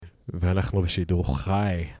ואנחנו בשידור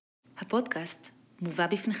חי. הפודקאסט מובא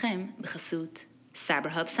בפניכם בחסות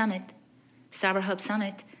CyberHub Summit. CyberHub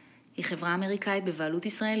Summit היא חברה אמריקאית בבעלות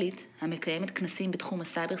ישראלית המקיימת כנסים בתחום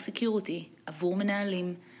הסייבר סקיוריטי עבור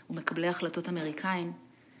מנהלים ומקבלי החלטות אמריקאים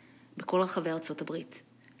בכל רחבי ארצות הברית.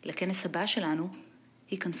 לכנס הבא שלנו,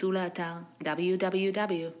 היכנסו לאתר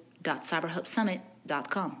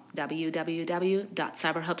www.cyberhubsummit.com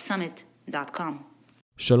www.cyberhubsummit.com.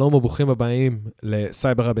 שלום וברוכים הבאים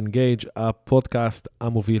ל-CyberHub Engage, הפודקאסט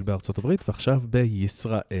המוביל בארצות הברית, ועכשיו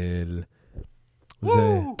בישראל.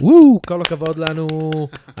 כל הכבוד לנו.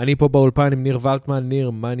 אני פה באולפן עם ניר ולטמן.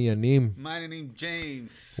 ניר, מה עניינים? מה העניינים,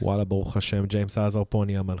 ג'יימס? וואלה, ברוך השם, ג'יימס עזר פה,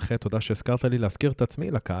 אני המנחה. תודה שהזכרת לי להזכיר את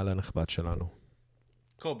עצמי לקהל הנכבד שלנו.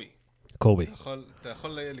 קובי. אתה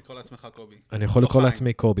יכול לקרוא לעצמך קובי. אני יכול לקרוא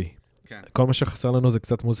לעצמי קובי. כן. כל מה שחסר לנו זה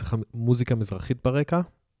קצת מוזיקה מזרחית ברקע,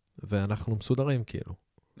 ואנחנו מסודרים, כאילו.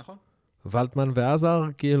 נכון. ולטמן ועזר,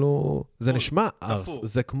 כאילו, זה נשמע ארס.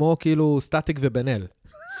 זה כמו, כאילו, סטטיק ובן-אל.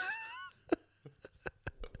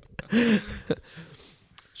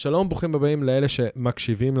 שלום, ברוכים הבאים לאלה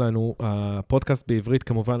שמקשיבים לנו. הפודקאסט בעברית,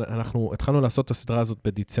 כמובן, אנחנו התחלנו לעשות את הסדרה הזאת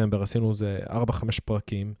בדצמבר, עשינו זה 4-5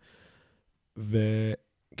 פרקים,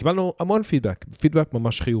 וקיבלנו המון פידבק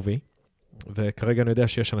ממש חיובי, וכרגע אני יודע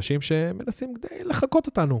שיש אנשים שמנסים כדי לחכות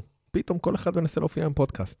אותנו. פתאום כל אחד מנסה להופיע עם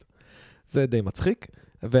פודקאסט. זה די מצחיק,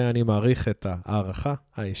 ואני מעריך את הערכה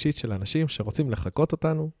האישית של האנשים שרוצים לחכות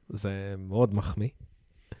אותנו, זה מאוד מחמיא.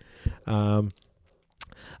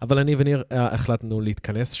 אבל אני וניר החלטנו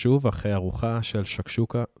להתכנס שוב אחרי ארוחה של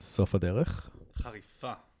שקשוקה סוף הדרך.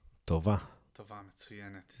 חריפה. טובה. טובה,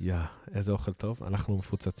 מצוינת. איזה אוכל טוב. אנחנו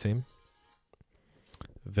מפוצצים.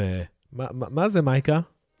 ומה זה, מייקה?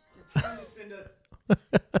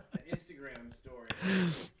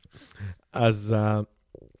 אז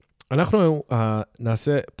אנחנו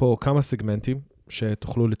נעשה פה כמה סגמנטים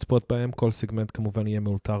שתוכלו לצפות בהם. כל סגמנט כמובן יהיה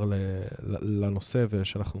מאולתר לנושא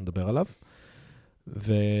ושאנחנו נדבר עליו.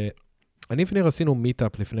 ואני וניר עשינו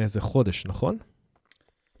מיטאפ לפני איזה חודש, נכון?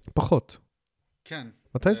 פחות. כן.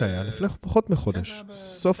 מתי זה היה? לפני פחות מחודש.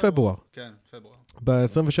 סוף פברואר. כן, פברואר.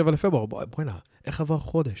 ב-27 לפברואר. בוא'נה, איך עבר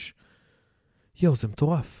חודש? זה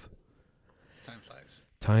מטורף.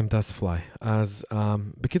 Time does fly. אז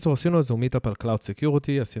בקיצור, עשינו איזו מיטאפ על Cloud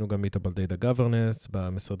Security, עשינו גם מיטאפ על Data Governance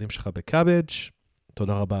במשרדים שלך בקאבג'.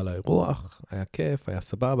 תודה רבה על האירוח, היה כיף, היה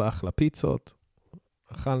סבבה, אחלה פיצות.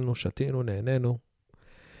 אכלנו, שתינו, נהנינו.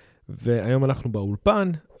 והיום אנחנו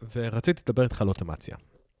באולפן, ורציתי לדבר איתך על אוטומציה.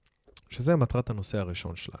 שזה מטרת הנושא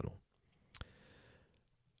הראשון שלנו.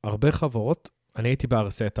 הרבה חברות, אני הייתי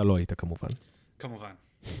ב-RSA, אתה לא היית כמובן. כמובן.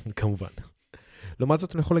 כמובן. לעומת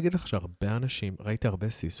זאת, אני יכול להגיד לך שהרבה אנשים, ראיתי הרבה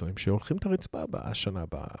CISOים שהולכים את הרצפה השנה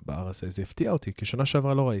ב-RSA. זה הפתיע אותי, כי שנה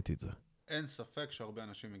שעברה לא ראיתי את זה. אין ספק שהרבה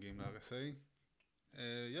אנשים מגיעים ל-RSA.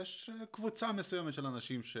 יש קבוצה מסוימת של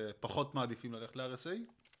אנשים שפחות מעדיפים ללכת ל-RSA.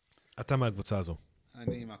 אתה מהקבוצה הזו.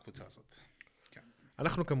 אני מהקבוצה הזאת. כן.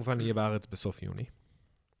 אנחנו כמובן נהיה בארץ בסוף יוני.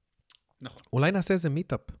 נכון. אולי נעשה איזה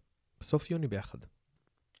מיטאפ בסוף יוני ביחד.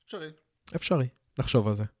 אפשרי. נחשוב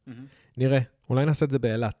על זה. נראה. אולי נעשה את זה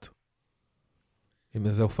באילת. עם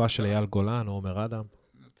איזו הופעה של אייל גולן או עומר אדם.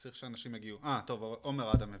 צריך שאנשים יגיעו. טוב,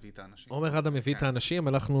 עומר אדם מביא את האנשים. עומר אדם מביא את האנשים,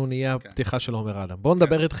 אנחנו נהיה הפתיחה של עומר אדם. בואו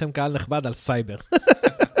נדבר איתכם קהל נכבד על סייבר.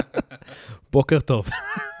 בוקר טוב.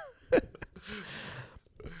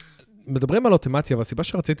 מדברים על אוטומציה, והסיבה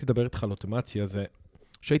שרציתי לדבר איתך על אוטומציה זה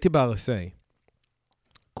שהייתי ב-RSA.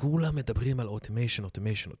 כולם מדברים על אוטומיישן,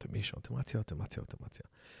 אוטומציה.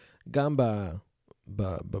 גם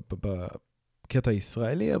בקטע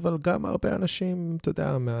הישראלי, אבל גם הרבה אנשים, אתה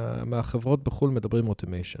יודע, מהחברות בחול מדברים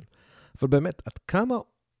אוטומיישן. אבל באמת, עד כמה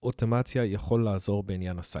אוטומציה יכול לעזור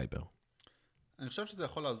בעניין הסייבר? אני חושב שזה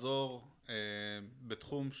יכול לעזור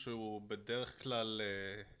בתחום שהוא בדרך כלל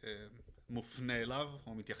מופנה אליו,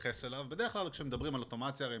 או מתייחס אליו. בדרך כלל כשמדברים על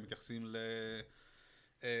אוטומציה, הרי מתייחסים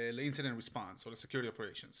ל-incident response או ל-security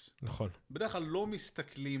operations. נכון. בדרך כלל לא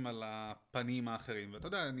מסתכלים על הפנים האחרים. ואתה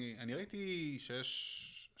יודע, אני ראיתי שיש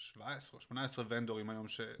 17 או 18 ונדורים היום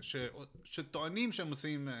שטוענים שהם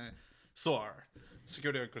עושים SOAR,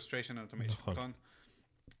 Security Orchestration and Automation. נכון.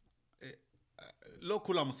 לא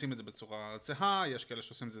כולם עושים את זה בצורה זהה, יש כאלה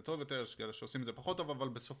שעושים את זה טוב יותר, יש כאלה שעושים את זה פחות טוב, אבל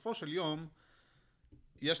בסופו של יום,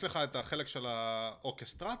 יש לך את החלק של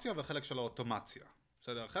האורקסטרציה והחלק של האוטומציה.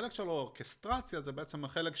 בסדר? החלק של האורקסטרציה זה בעצם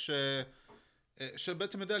החלק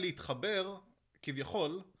שבעצם יודע להתחבר,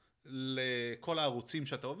 כביכול, לכל הערוצים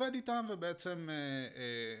שאתה עובד איתם, ובעצם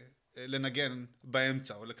לנגן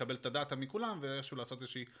באמצע, או לקבל את הדאטה מכולם, ואיכשהו לעשות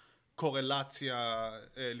איזושהי קורלציה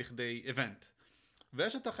לכדי איבנט.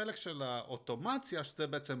 ויש את החלק של האוטומציה, שזה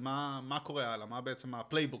בעצם מה קורה הלאה, מה בעצם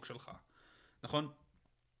הפלייבוק שלך, נכון?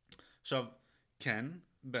 עכשיו, כן,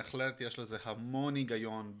 בהחלט יש לזה המון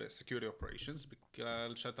היגיון ב-Security Operations,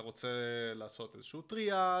 בגלל שאתה רוצה לעשות איזשהו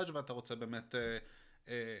טריאז' ואתה רוצה באמת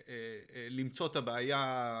למצוא את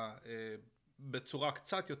הבעיה בצורה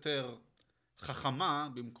קצת יותר חכמה,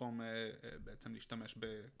 במקום בעצם להשתמש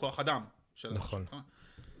בכוח אדם. נכון.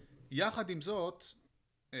 יחד עם זאת,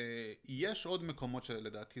 יש עוד מקומות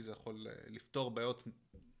שלדעתי זה יכול לפתור בעיות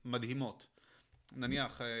מדהימות.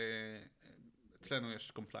 נניח, אצלנו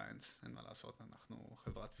יש compliance, אין מה לעשות, אנחנו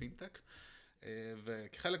חברת פינטק,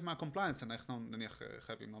 וכחלק מה-compliance אנחנו נניח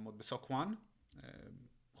חייבים לעמוד ב-SOC 1,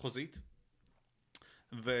 חוזית,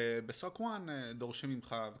 וב-SOC 1 דורשים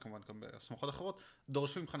ממך, וכמובן גם בסמכות אחרות,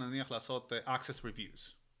 דורשים ממך נניח לעשות access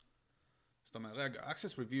reviews. זאת אומרת, רגע,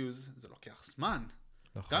 access reviews זה לוקח זמן,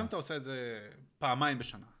 נכון. גם אם אתה עושה את זה פעמיים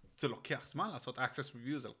בשנה, זה לוקח זמן לעשות access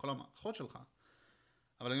reviews על כל המערכות שלך,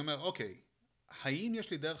 אבל אני אומר, אוקיי, האם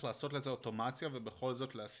יש לי דרך לעשות לזה אוטומציה ובכל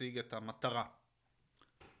זאת להשיג את המטרה?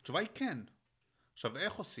 התשובה היא כן. עכשיו,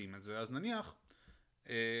 איך עושים את זה? אז נניח,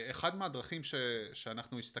 אחד מהדרכים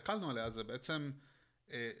שאנחנו הסתכלנו עליה זה בעצם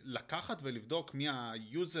לקחת ולבדוק מי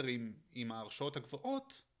היוזרים עם ההרשאות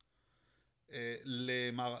הגבוהות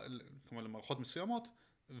למערכות מסוימות,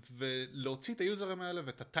 ולהוציא את היוזרים האלה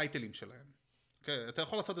ואת הטייטלים שלהם. Okay, אתה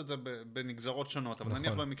יכול לעשות את זה בנגזרות שונות, אבל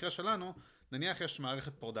נניח במקרה שלנו, נניח יש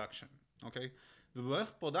מערכת פרודקשן, אוקיי?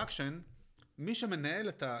 ובמערכת פרודקשן, מי שמנהל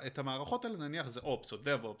את המערכות האלה, נניח זה אופס או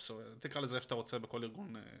דב אופס, או תקרא לזה שאתה רוצה בכל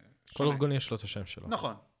ארגון כל ארגון יש לו את השם שלו.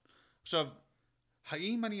 נכון. עכשיו,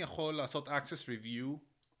 האם אני יכול לעשות access review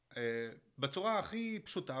בצורה הכי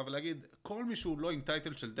פשוטה, ולהגיד, כל מי שהוא לא עם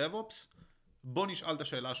טייטל של דב אופס, בוא נשאל את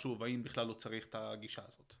השאלה שוב, האם בכלל הוא צריך את הגישה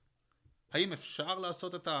הזאת? האם אפשר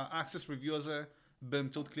לעשות את ה-access review הזה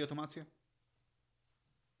באמצעות כלי אוטומציה?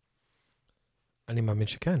 אני מאמין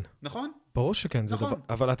שכן. נכון? ברור שכן, נכון. זה דבר,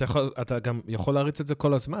 אבל אתה גם יכול להריץ את זה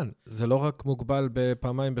כל הזמן. זה לא רק מוגבל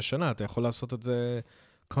בפעמיים בשנה, אתה יכול לעשות את זה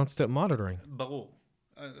constant monitoring. ברור.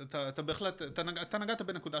 אתה בהחלט, אתה נגעת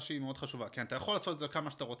בנקודה שהיא מאוד חשובה. כן, אתה יכול לעשות את זה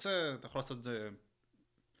כמה שאתה רוצה, אתה יכול לעשות את זה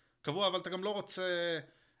קבוע, אבל אתה גם לא רוצה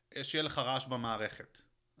שיהיה לך רעש במערכת.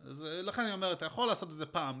 אז לכן אני אומר, אתה יכול לעשות את זה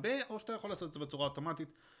פעם או שאתה יכול לעשות את זה בצורה אוטומטית,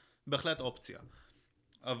 בהחלט אופציה.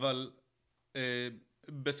 אבל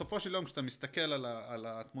בסופו של יום, כשאתה מסתכל על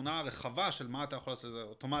התמונה הרחבה של מה אתה יכול לעשות, זה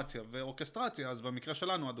אוטומציה ואורקסטרציה, אז במקרה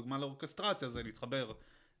שלנו, הדוגמה לאורקסטרציה זה להתחבר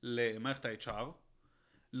למערכת ה-HR,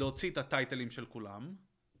 להוציא את הטייטלים של כולם,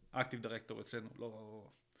 Active Directory אצלנו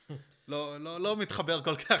לא מתחבר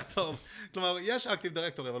כל כך טוב. כלומר, יש Active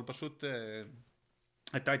Directory, אבל פשוט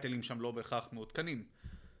הטייטלים שם לא בהכרח מעודכנים.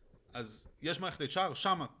 אז יש מערכת HR,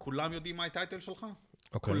 שם כולם יודעים מה הטייטל שלך,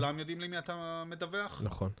 כולם יודעים למי אתה מדווח.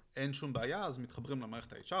 נכון. אין שום בעיה, אז מתחברים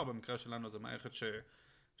למערכת ה-HR, במקרה שלנו זו מערכת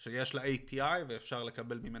שיש לה API ואפשר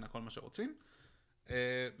לקבל ממנה כל מה שרוצים.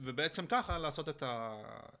 ובעצם ככה לעשות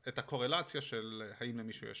את הקורלציה של האם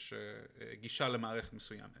למישהו יש גישה למערכת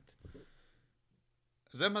מסוימת.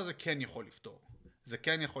 זה מה זה כן יכול לפתור. זה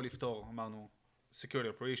כן יכול לפתור, אמרנו,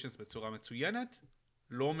 Security Operations בצורה מצוינת,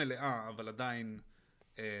 לא מלאה, אבל עדיין,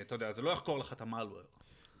 אתה יודע, זה לא יחקור לך את המלוור.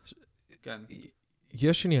 כן.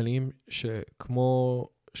 יש עניינים שכמו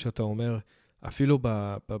שאתה אומר, אפילו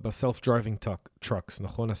ב-self-driving trucks,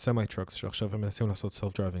 נכון? ה-semi-trucks שעכשיו הם מנסים לעשות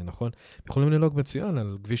self-driving, נכון? יכולים לנהוג מצוין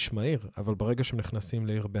על כביש מהיר, אבל ברגע שהם נכנסים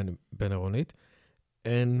לעיר בין-עירונית,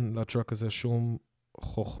 אין לטרק הזה שום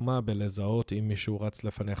חוכמה בלזהות אם מישהו רץ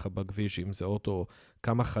לפניך בכביש, אם זה אוטו,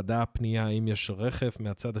 כמה חדה הפנייה, אם יש רכב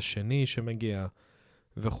מהצד השני שמגיע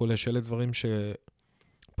וכו', שאלה דברים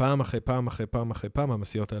שפעם אחרי פעם אחרי פעם אחרי פעם,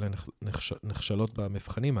 המסיעות האלה נכשלות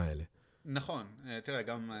במבחנים האלה. נכון, תראה,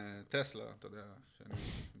 גם טסלה, אתה יודע.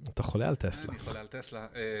 אתה חולה על טסלה. אני חולה על טסלה.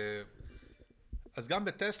 אז גם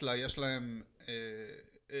בטסלה יש להם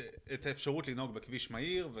את האפשרות לנהוג בכביש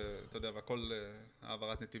מהיר, ואתה יודע, והכל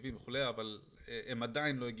העברת נתיבים וכו', אבל הם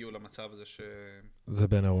עדיין לא הגיעו למצב הזה זה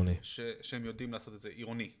בין עירוני. שהם יודעים לעשות את זה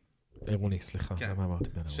עירוני. עירוני, סליחה, למה אמרתי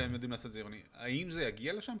בין עירוני? שהם יודעים לעשות את זה עירוני. האם זה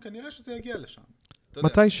יגיע לשם? כנראה שזה יגיע לשם.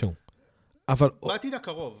 מתישהו. אבל בעתיד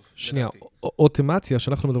הקרוב. שנייה, אוטומציה,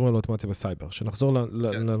 שאנחנו מדברים על אוטומציה בסייבר, שנחזור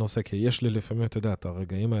לנושא, כי יש לי לפעמים, אתה יודע, את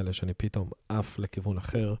הרגעים האלה שאני פתאום עף לכיוון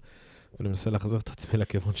אחר, ואני מנסה להחזיר את עצמי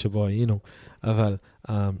לכיוון שבו היינו, אבל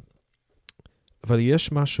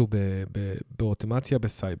יש משהו באוטומציה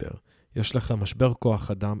בסייבר, יש לך משבר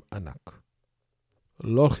כוח אדם ענק.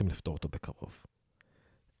 לא הולכים לפתור אותו בקרוב.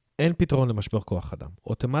 אין פתרון למשבר כוח אדם.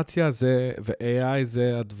 אוטומציה זה, ו-AI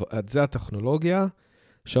זה הטכנולוגיה,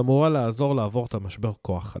 שאמורה לעזור לעבור את המשבר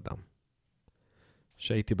כוח אדם.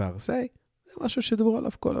 שהייתי ב-RSA, זה משהו שדיברו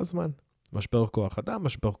עליו כל הזמן. משבר כוח אדם,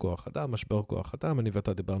 משבר כוח אדם, משבר כוח אדם, אני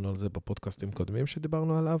ואתה דיברנו על זה בפודקאסטים קודמים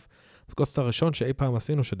שדיברנו עליו. הפודקאסט הראשון שאי פעם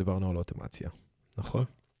עשינו שדיברנו על אוטומציה, נכון?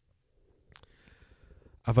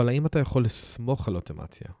 אבל האם אתה יכול לסמוך על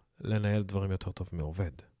אוטומציה, לנהל דברים יותר טוב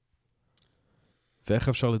מעובד? ואיך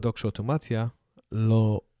אפשר לדאוג שאוטומציה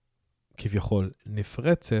לא כביכול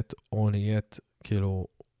נפרצת, או נהיית כאילו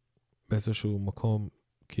באיזשהו מקום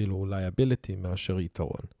כאילו liability מאשר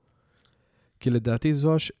יתרון? כי לדעתי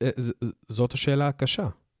זאת השאלה הקשה.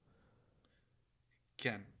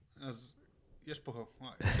 כן, אז יש פה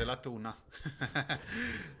שאלה טעונה.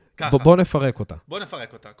 בוא נפרק אותה. בוא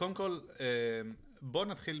נפרק אותה. קודם כל, בוא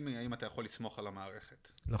נתחיל מהאם אתה יכול לסמוך על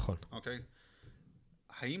המערכת. נכון. אוקיי?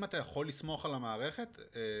 האם אתה יכול לסמוך על המערכת?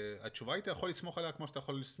 התשובה היא, אתה יכול לסמוך עליה כמו שאתה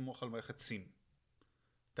יכול לסמוך על מערכת סים.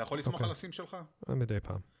 אתה יכול לסמוך על הסים שלך? מדי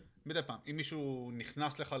פעם. מדי פעם. אם מישהו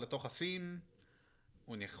נכנס לך לתוך הסים,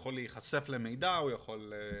 הוא יכול להיחשף למידע, הוא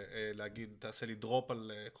יכול להגיד, תעשה לי דרופ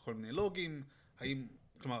על כל מיני לוגים.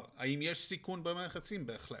 כלומר, האם יש סיכון במערכת סים?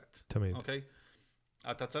 בהחלט. תמיד. אוקיי?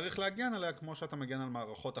 אתה צריך להגן עליה כמו שאתה מגן על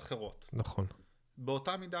מערכות אחרות. נכון.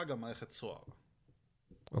 באותה מידה גם מערכת סוהר.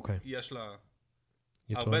 אוקיי. יש לה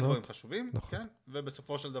יתרונות? הרבה דברים חשובים, נכון. כן?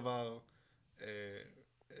 ובסופו של דבר,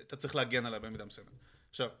 אתה צריך להגן עליה במידה מסוימת.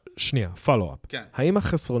 עכשיו... שנייה, פולו-אפ. כן. האם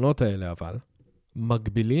החסרונות האלה אבל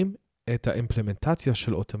מגבילים את האימפלמנטציה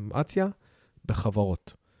של אוטומציה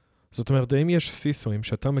בחברות? זאת אומרת, האם יש CISOים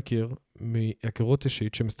שאתה מכיר מהיכרות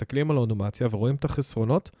אישית שמסתכלים על אוטומציה ורואים את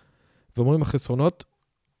החסרונות, ואומרים החסרונות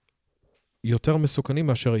יותר מסוכנים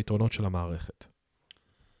מאשר היתרונות של המערכת?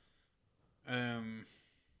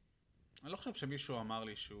 אני לא חושב שמישהו אמר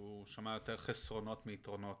לי שהוא שמע יותר חסרונות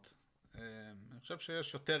מיתרונות. אני חושב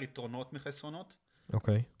שיש יותר יתרונות מחסרונות.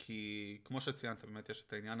 אוקיי. כי כמו שציינת, באמת יש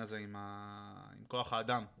את העניין הזה עם כוח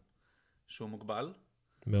האדם, שהוא מוגבל.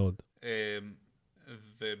 מאוד.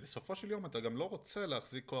 ובסופו של יום אתה גם לא רוצה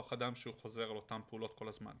להחזיק כוח אדם שהוא חוזר על אותם פעולות כל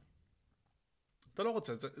הזמן. אתה לא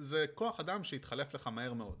רוצה, זה כוח אדם שיתחלף לך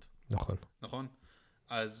מהר מאוד. נכון. נכון?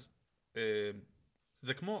 אז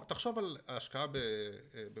זה כמו, תחשוב על ההשקעה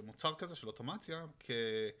במוצר כזה של אוטומציה,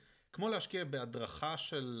 כמו להשקיע בהדרכה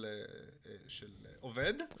של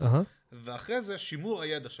עובד, ואחרי זה שימור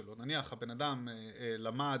הידע שלו. נניח הבן אדם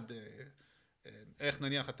למד איך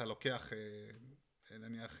נניח אתה לוקח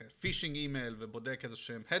נניח פישינג אימייל ובודק איזה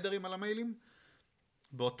שהם הדרים על המיילים,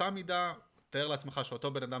 באותה מידה תאר לעצמך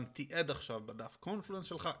שאותו בן אדם תיעד עכשיו בדף קונפלואנס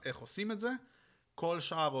שלך איך עושים את זה, כל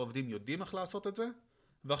שאר העובדים יודעים איך לעשות את זה,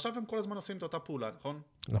 ועכשיו הם כל הזמן עושים את אותה פעולה, נכון?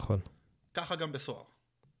 נכון. ככה גם בסוהר.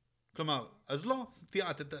 כלומר, אז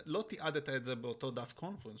לא תיעדת את זה באותו דף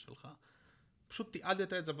קונפלואנס שלך, פשוט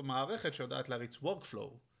תיעדת את זה במערכת שיודעת להריץ workflow,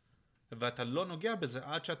 ואתה לא נוגע בזה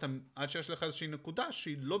עד שיש לך איזושהי נקודה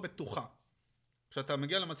שהיא לא בטוחה. כשאתה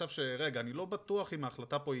מגיע למצב שרגע, אני לא בטוח אם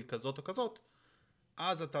ההחלטה פה היא כזאת או כזאת,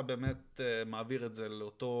 אז אתה באמת מעביר את זה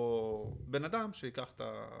לאותו בן אדם שיקח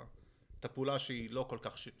את הפעולה שהיא לא כל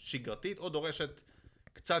כך שגרתית, או דורשת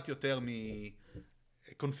קצת יותר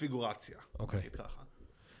מקונפיגורציה. אוקיי.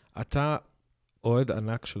 אתה אוהד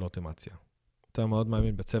ענק של אוטומציה. אתה מאוד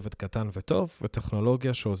מאמין בצוות קטן וטוב,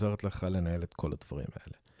 וטכנולוגיה שעוזרת לך לנהל את כל הדברים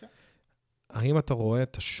האלה. כן. האם אתה רואה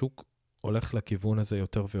את השוק הולך לכיוון הזה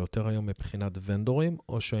יותר ויותר היום מבחינת ונדורים,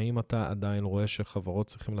 או שהאם אתה עדיין רואה שחברות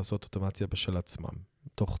צריכים לעשות אוטומציה בשל עצמם,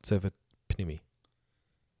 תוך צוות פנימי?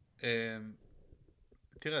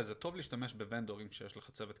 תראה, זה טוב להשתמש בוונדורים כשיש לך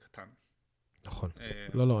צוות קטן. נכון.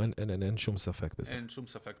 לא, אין שום ספק בזה. אין שום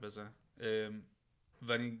ספק בזה.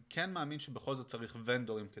 ואני כן מאמין שבכל זאת צריך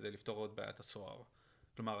ונדורים כדי לפתור עוד בעיית הסוהר.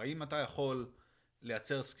 כלומר, האם אתה יכול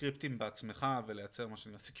לייצר סקריפטים בעצמך ולייצר מה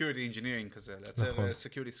שנקרא security engineering כזה, לייצר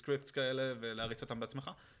security scripts כאלה ולהריץ אותם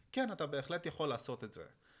בעצמך? כן, אתה בהחלט יכול לעשות את זה.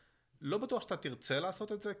 לא בטוח שאתה תרצה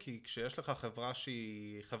לעשות את זה, כי כשיש לך חברה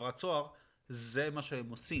שהיא חברת סוהר, זה מה שהם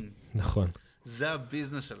עושים. נכון. זה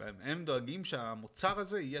הביזנס שלהם. הם דואגים שהמוצר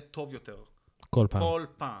הזה יהיה טוב יותר. כל פעם. כל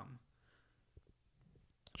פעם.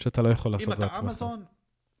 שאתה לא יכול לעשות בעצמך. אם אתה אמזון,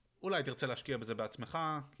 אולי תרצה להשקיע בזה בעצמך,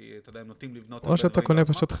 כי אתה יודע, הם נוטים לבנות... או שאתה קונה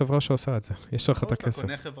פשוט חברה שעושה את זה. יש לך את הכסף. או שאתה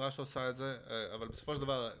קונה חברה שעושה את זה, אבל בסופו של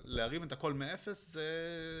דבר, להרים את הכל מאפס, זה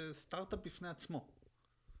סטארט-אפ בפני עצמו.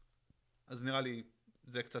 אז נראה לי,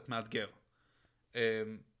 זה קצת מאתגר.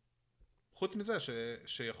 חוץ מזה,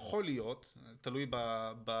 שיכול להיות, תלוי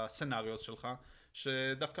בסנריוס שלך,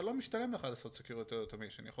 שדווקא לא משתלם לך לעשות security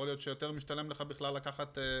automation. יכול להיות שיותר משתלם לך בכלל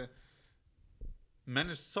לקחת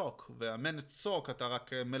managed SOC, וה-managed SOC אתה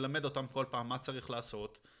רק מלמד אותם כל פעם מה צריך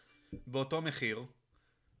לעשות, באותו מחיר,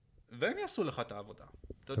 והם יעשו לך את העבודה.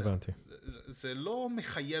 הבנתי. זה לא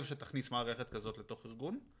מחייב שתכניס מערכת כזאת לתוך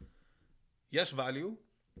ארגון. יש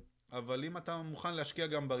value, אבל אם אתה מוכן להשקיע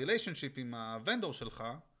גם בריליישנשיפ עם הוונדור שלך,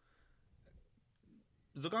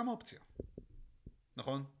 זו גם אופציה.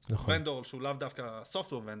 נכון? נכון. ונדור שהוא לאו דווקא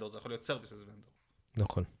software ונדור, זה יכול להיות services ונדור.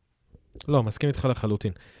 נכון. לא, מסכים איתך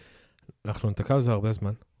לחלוטין. אנחנו נתקע על זה הרבה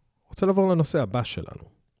זמן. רוצה לעבור לנושא הבא שלנו,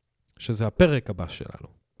 שזה הפרק הבא שלנו.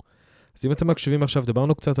 אז אם אתם מקשיבים עכשיו,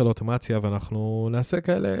 דיברנו קצת על אוטומציה, ואנחנו נעשה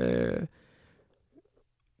כאלה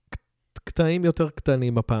קטעים יותר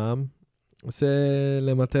קטנים הפעם. זה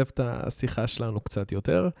למטף את השיחה שלנו קצת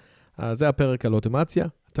יותר. אז זה הפרק על אוטומציה.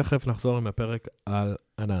 תכף נחזור עם הפרק על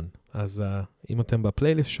ענן. אז אם אתם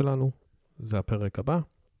בפלייליסט שלנו, זה הפרק הבא.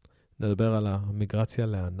 נדבר על המיגרציה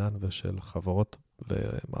לענן ושל חברות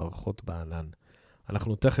ומערכות בענן.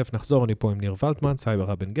 אנחנו תכף נחזור, אני פה עם ניר ולטמן, סייבר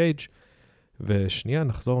האב אנגייג', ושנייה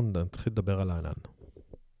נחזור, נתחיל לדבר על הענן.